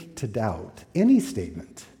undertake to doubt any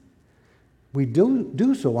statement, we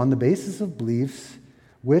do so on the basis of beliefs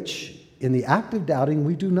which, in the act of doubting,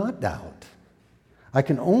 we do not doubt. I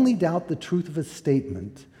can only doubt the truth of a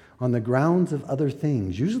statement on the grounds of other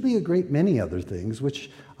things, usually a great many other things,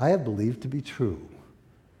 which I have believed to be true.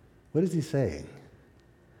 What is he saying?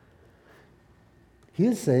 He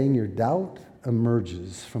is saying your doubt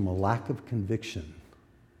emerges from a lack of conviction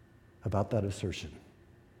about that assertion.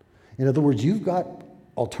 In other words, you've got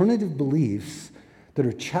alternative beliefs that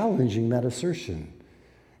are challenging that assertion.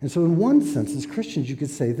 And so in one sense, as Christians, you could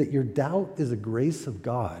say that your doubt is a grace of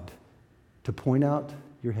God to point out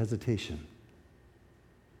your hesitation.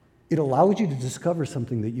 It allows you to discover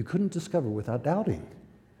something that you couldn't discover without doubting.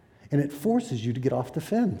 And it forces you to get off the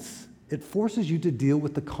fence. It forces you to deal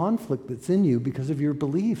with the conflict that's in you because of your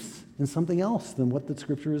beliefs in something else than what the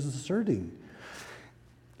Scripture is asserting.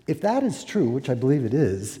 If that is true, which I believe it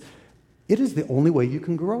is the only way you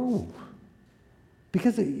can grow.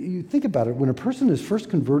 Because you think about it, when a person is first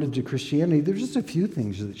converted to Christianity, there's just a few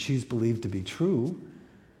things that she's believed to be true.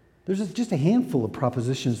 There's just a handful of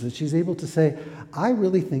propositions that she's able to say, I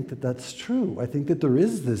really think that that's true. I think that there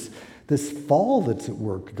is this fall that's at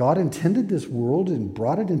work. God intended this world and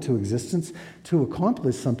brought it into existence to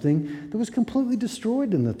accomplish something that was completely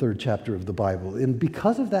destroyed in the 3rd chapter of the Bible. And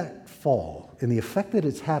because of that fall and the effect that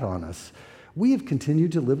it's had on us, we have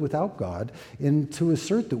continued to live without God and to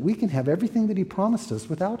assert that we can have everything that he promised us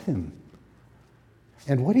without him.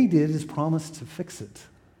 And what he did is promise to fix it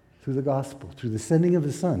through the gospel, through the sending of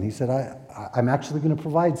his son. He said, I'm actually going to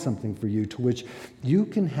provide something for you to which you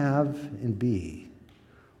can have and be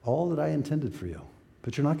all that I intended for you,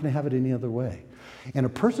 but you're not going to have it any other way. And a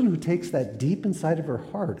person who takes that deep inside of her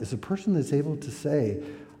heart is a person that's able to say,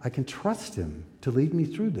 I can trust him to lead me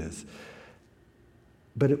through this.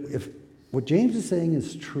 But if what James is saying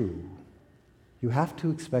is true, you have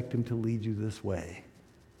to expect him to lead you this way.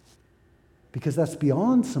 Because that's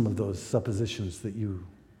beyond some of those suppositions that you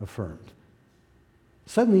affirmed.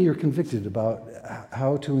 Suddenly you're convicted about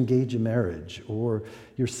how to engage in marriage or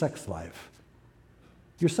your sex life.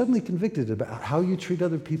 You're suddenly convicted about how you treat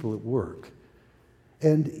other people at work.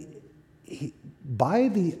 And by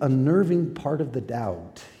the unnerving part of the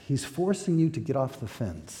doubt, he's forcing you to get off the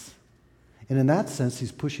fence. And in that sense,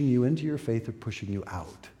 he's pushing you into your faith or pushing you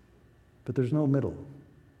out. But there's no middle,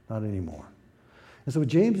 not anymore. And so what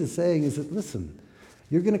James is saying is that, listen,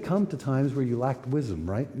 you're going to come to times where you lack wisdom,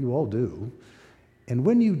 right? You all do. And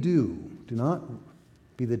when you do not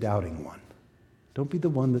be the doubting one. Don't be the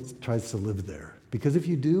one that tries to live there. Because if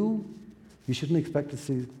you do, you shouldn't expect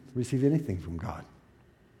to receive anything from God.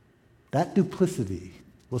 That duplicity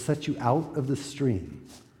will set you out of the stream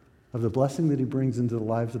of the blessing that he brings into the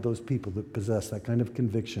lives of those people that possess that kind of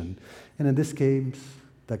conviction, and in this case,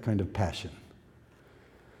 that kind of passion.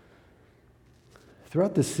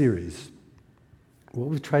 Throughout this series, what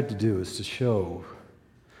we've tried to do is to show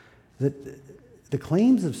that the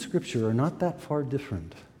claims of Scripture are not that far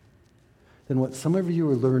different than what some of you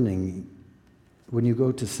are learning when you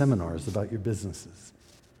go to seminars about your businesses.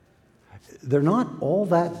 They're not all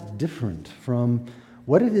that different from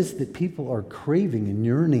what it is that people are craving and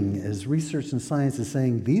yearning as research and science is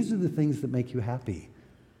saying, these are the things that make you happy.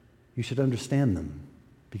 You should understand them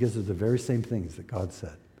because they're the very same things that God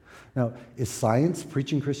said. Now, is science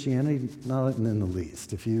preaching Christianity? Not in the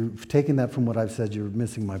least. If you've taken that from what I've said, you're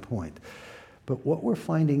missing my point. But what we're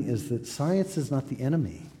finding is that science is not the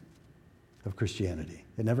enemy of Christianity.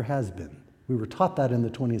 It never has been. We were taught that in the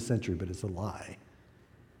 20th century, but it's a lie.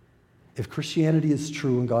 If Christianity is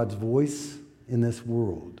true and God's voice in this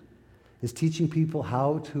world is teaching people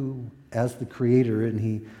how to, as the creator, and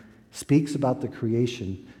he speaks about the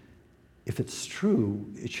creation, if it's true,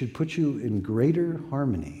 it should put you in greater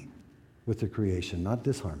harmony with the creation, not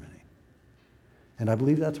disharmony. And I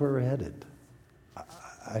believe that's where we're headed.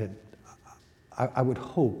 I would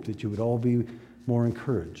hope that you would all be more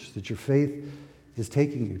encouraged, that your faith is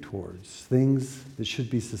taking you towards things that should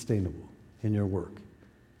be sustainable in your work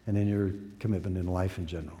and in your commitment in life in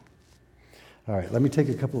general. All right, let me take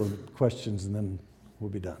a couple of questions and then we'll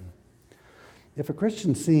be done. If a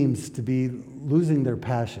Christian seems to be losing their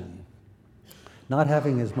passion, not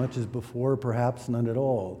having as much as before, perhaps none at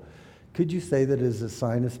all, could you say that is a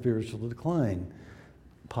sign of spiritual decline?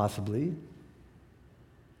 Possibly.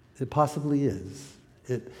 It possibly is.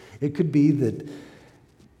 It could be that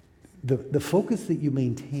the focus that you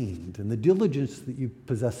maintained and the diligence that you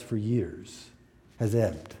possessed for years has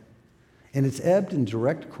ebbed. And it's ebbed in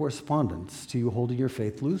direct correspondence to you holding your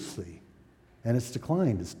faith loosely. And it's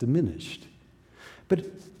declined, it's diminished. But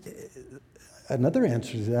another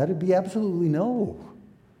answer to that would be absolutely no.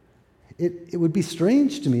 It would be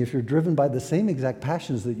strange to me if you're driven by the same exact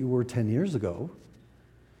passions that you were 10 years ago.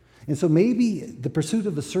 And so maybe the pursuit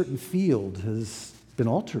of a certain field has been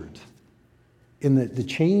altered in the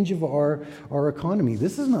change of our economy.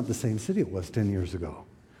 This is not the same city it was 10 years ago.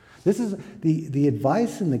 This is the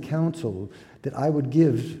advice and the counsel that I would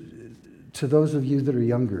give to those of you that are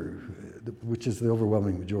younger, which is the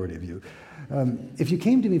overwhelming majority of you. If you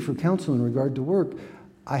came to me for counsel in regard to work,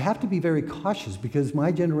 I have to be very cautious because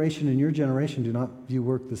my generation and your generation do not view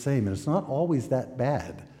work the same, and it's not always that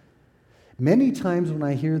bad. Many times when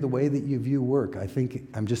I hear the way that you view work,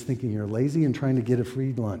 I'm just thinking you're lazy and trying to get a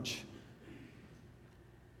free lunch.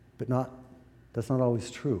 But that's not always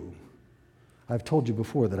true. I've told you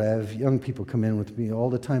before that I have young people come in with me all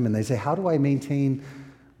the time and they say, how do I maintain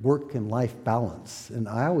work and life balance? And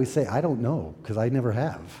I always say, I don't know, because I never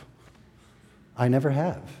have. I never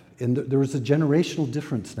have. And there is a generational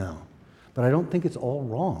difference now, but I don't think it's all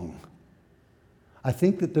wrong. I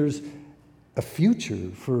think that there's a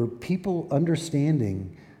future for people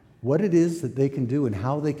understanding what it is that they can do and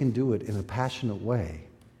how they can do it in a passionate way.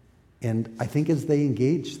 And I think as they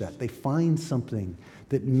engage that, they find something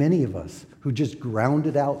that many of us who just ground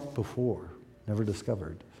it out before never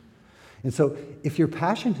discovered. And so if your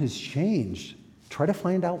passion has changed, try to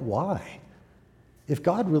find out why. If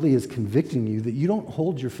God really is convicting you that you don't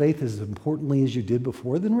hold your faith as importantly as you did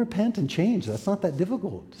before, then repent and change. That's not that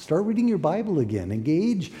difficult. Start reading your Bible again.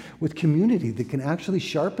 Engage with community that can actually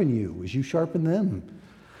sharpen you as you sharpen them.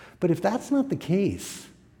 But if that's not the case,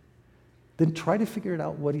 then try to figure it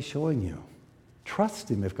out what he's showing you. Trust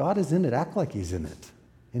him. If God is in it, act like he's in it.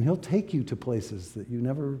 And he'll take you to places that you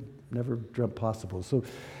never dreamt possible. So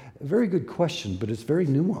a very good question, but it's very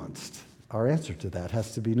nuanced. Our answer to that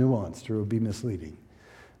has to be nuanced or it would be misleading.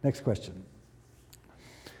 Next question.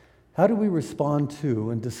 How do we respond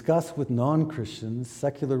to and discuss with non-Christians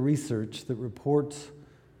secular research that reports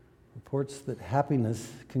that happiness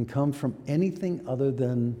can come from anything other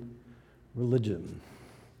than religion?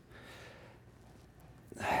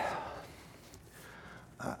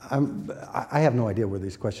 I have no idea where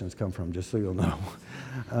these questions come from, just so you'll know.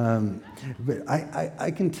 But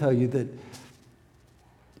I can tell you that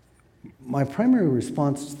my primary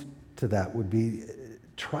response to that would be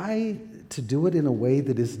try to do it in a way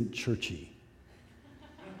that isn't churchy.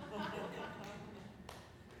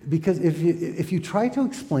 Because if you try to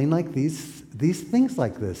explain like these things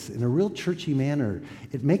like this in a real churchy manner,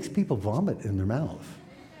 it makes people vomit in their mouth.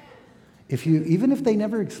 Even if they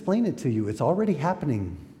never explain it to you, it's already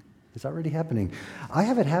happening. It's already happening. I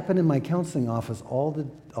have it happen in my counseling office all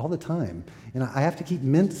the time. And I have to keep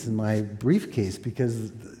mints in my briefcase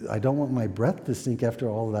because I don't want my breath to stink after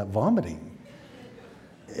all of that vomiting.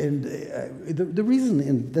 And the reason,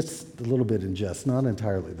 and that's a little bit in jest, not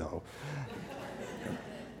entirely though,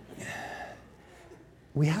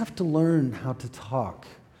 we have to learn how to talk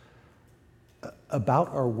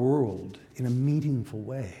about our world in a meaningful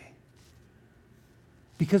way.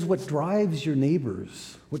 Because what drives your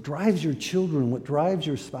neighbors, what drives your children, what drives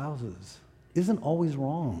your spouses isn't always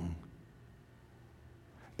wrong.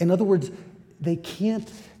 In other words, they can't,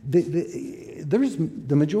 there's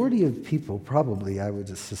the majority of people, probably I would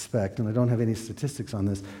just suspect, and I don't have any statistics on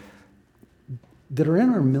this, that are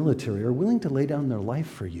in our military are willing to lay down their life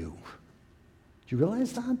for you. Do you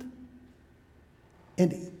realize that?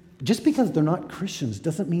 And just because they're not Christians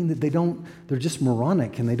doesn't mean that they're just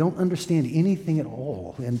moronic and they don't understand anything at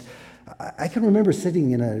all. And I can remember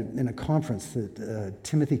sitting in a conference that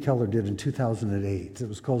Timothy Keller did in 2008. It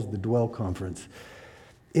was called the Dwell Conference.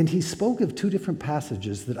 And he spoke of two different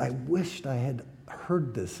passages that I wished I had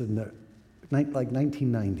heard this in like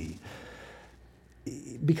 1990.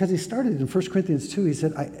 Because he started in 1 Corinthians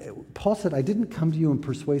 2, Paul said, I didn't come to you in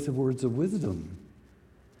persuasive words of wisdom.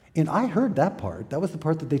 And I heard that part. That was the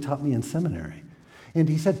part that they taught me in seminary. And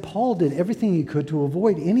he said Paul did everything he could to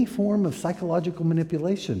avoid any form of psychological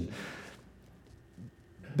manipulation.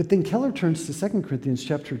 But then Keller turns to 2 Corinthians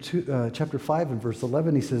chapter 5 and verse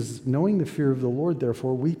 11. He says, knowing the fear of the Lord,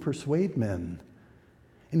 therefore, we persuade men.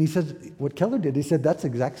 And he said, what Keller did, he said, that's the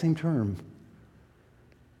exact same term.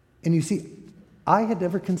 And you see, I had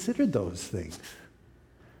never considered those things.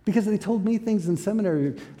 Because they told me things in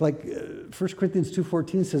seminary, like 1 Corinthians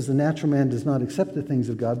 2:14 says, the natural man does not accept the things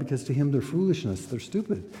of God because to him they're foolishness, they're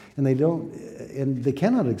stupid. And they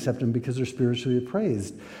cannot accept them because they're spiritually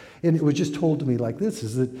appraised. And it was just told to me like this,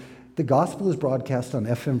 is that the gospel is broadcast on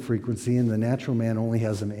FM frequency and the natural man only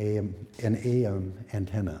has an AM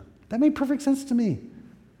antenna. That made perfect sense to me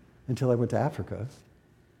until I went to Africa.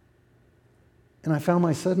 And I found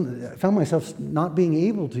myself not being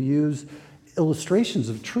able to use illustrations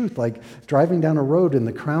of truth, like driving down a road and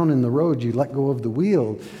the crown in the road, you let go of the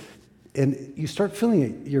wheel, and you start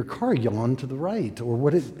feeling your car yawn to the right, or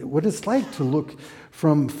what it's like to look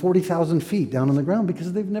from 40,000 feet down on the ground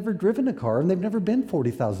because they've never driven a car and they've never been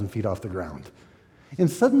 40,000 feet off the ground. And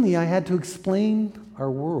suddenly I had to explain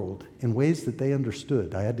our world in ways that they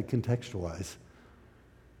understood. I had to contextualize.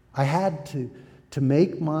 I had to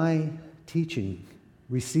make my teaching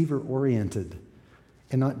receiver-oriented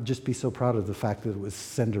and not just be so proud of the fact that it was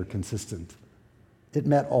sender consistent. It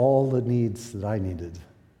met all the needs that I needed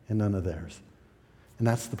and none of theirs. And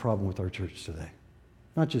that's the problem with our church today.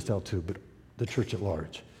 Not just L2, but the church at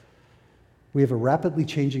large. We have a rapidly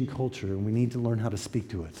changing culture, and we need to learn how to speak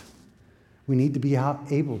to it. We need to be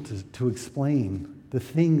able to explain the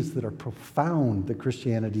things that are profound that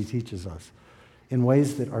Christianity teaches us in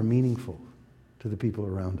ways that are meaningful to the people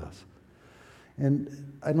around us.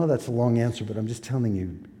 And I know that's a long answer, but I'm just telling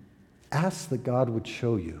you, ask that God would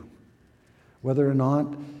show you whether or not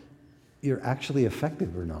you're actually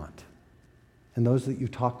effective or not, and those that you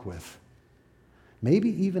talk with. Maybe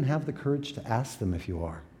even have the courage to ask them if you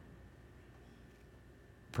are.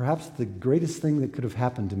 Perhaps the greatest thing that could have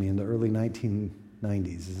happened to me in the early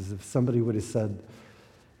 1990s is if somebody would have said,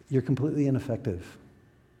 "You're completely ineffective.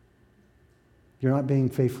 You're not being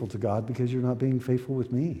faithful to God because you're not being faithful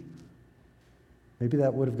with me." Maybe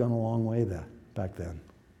that would have gone a long way back then.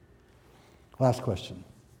 Last question.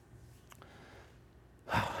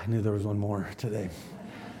 I knew there was one more today.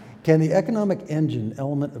 Can the economic engine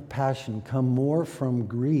element of passion come more from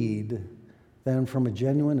greed than from a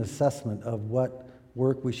genuine assessment of what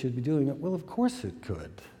work we should be doing? Well, of course it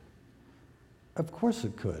could. Of course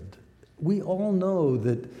it could. We all know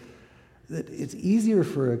that it's easier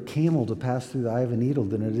for a camel to pass through the eye of a needle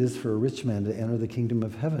than it is for a rich man to enter the kingdom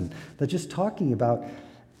of heaven. That just talking about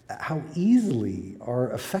how easily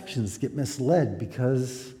our affections get misled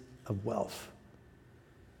because of wealth.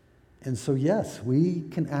 And so, yes, we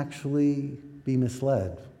can actually be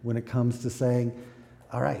misled when it comes to saying,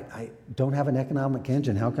 all right, I don't have an economic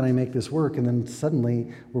engine. How can I make this work? And then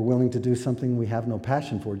suddenly we're willing to do something we have no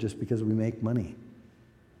passion for just because we make money.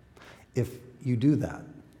 If you do that,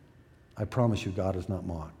 I promise you God is not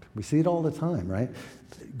mocked. We see it all the time, right?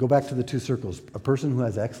 Go back to the two circles. A person who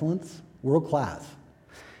has excellence, world class,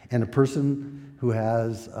 and a person who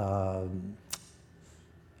has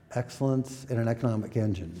excellence in an economic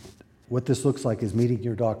engine. What this looks like is meeting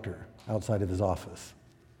your doctor outside of his office.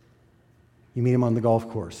 You meet him on the golf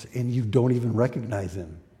course, and you don't even recognize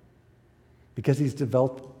him because he's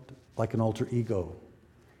developed like an alter ego.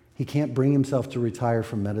 He can't bring himself to retire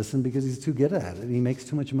from medicine because he's too good at it. He makes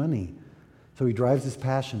too much money. So he drives his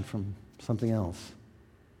passion from something else.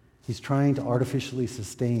 He's trying to artificially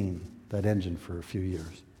sustain that engine for a few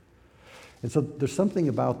years. And so there's something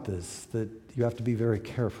about this that you have to be very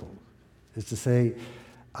careful, is to say,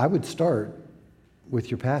 I would start with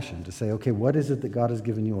your passion, to say, okay, what is it that God has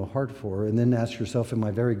given you a heart for? And then ask yourself, am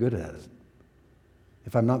I very good at it?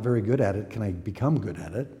 If I'm not very good at it, can I become good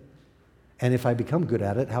at it? And if I become good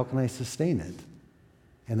at it, how can I sustain it?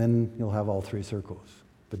 And then you'll have all three circles.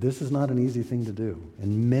 But this is not an easy thing to do.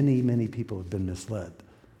 And many, many people have been misled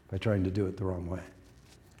by trying to do it the wrong way.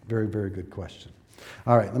 Very, very good question.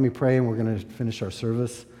 All right, let me pray, and we're going to finish our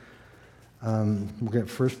service. We're going to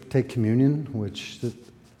first take communion, which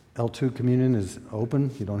L2 communion is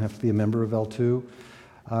open. You don't have to be a member of L2.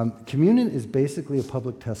 Communion is basically a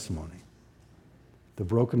public testimony. The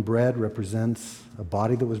broken bread represents a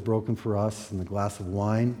body that was broken for us, and the glass of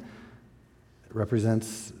wine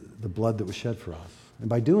represents the blood that was shed for us. And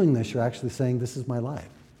by doing this, you're actually saying, this is my life.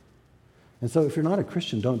 And so if you're not a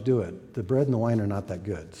Christian, don't do it. The bread and the wine are not that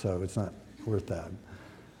good, so it's not worth that.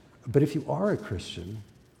 But if you are a Christian,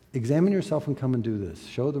 examine yourself and come and do this.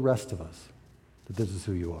 Show the rest of us that this is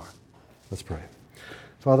who you are. Let's pray.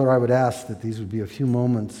 Father, I would ask that these would be a few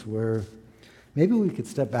moments where maybe we could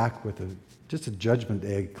step back with just a judgment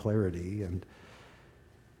day clarity and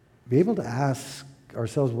be able to ask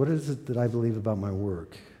ourselves, what is it that I believe about my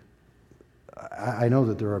work? I know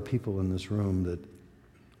that there are people in this room that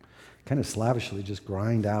kind of slavishly just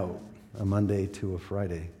grind out a Monday to a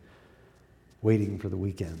Friday, waiting for the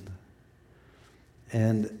weekend.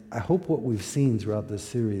 And I hope what we've seen throughout this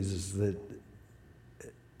series is that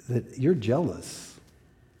you're jealous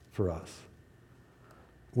for us.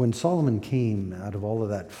 When Solomon came out of all of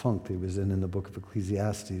that funk that he was in the book of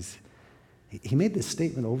Ecclesiastes, he made this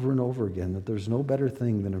statement over and over again that there's no better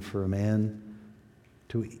thing than for a man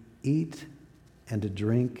to eat and to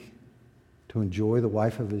drink, to enjoy the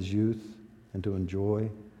wife of his youth, and to enjoy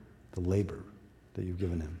the labor that you've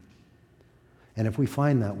given him. And if we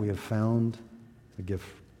find that, we have found a gift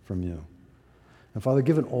from you. And Father,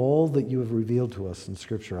 given all that you have revealed to us in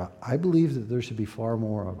Scripture, I believe that there should be far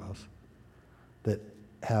more of us that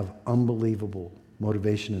have unbelievable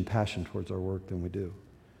motivation and passion towards our work than we do.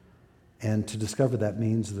 And to discover that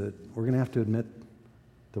means that we're going to have to admit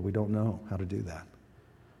that we don't know how to do that.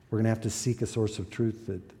 We're going to have to seek a source of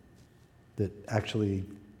truth that actually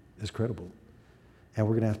is credible. And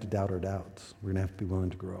we're going to have to doubt our doubts. We're going to have to be willing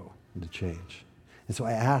to grow and to change. And so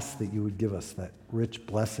I ask that you would give us that rich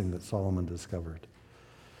blessing that Solomon discovered.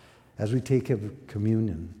 As we take of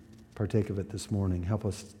communion, partake of it this morning, help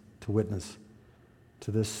us to witness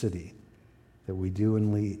to this city that we do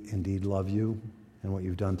indeed love you and what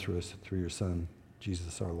you've done through us, through your Son,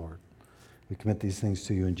 Jesus our Lord. We commit these things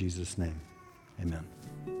to you in Jesus' name. Amen.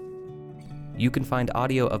 You can find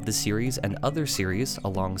audio of the series and other series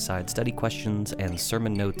alongside study questions and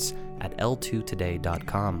sermon notes at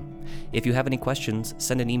l2today.com. If you have any questions,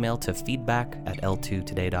 send an email to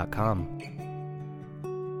feedback@l2today.com.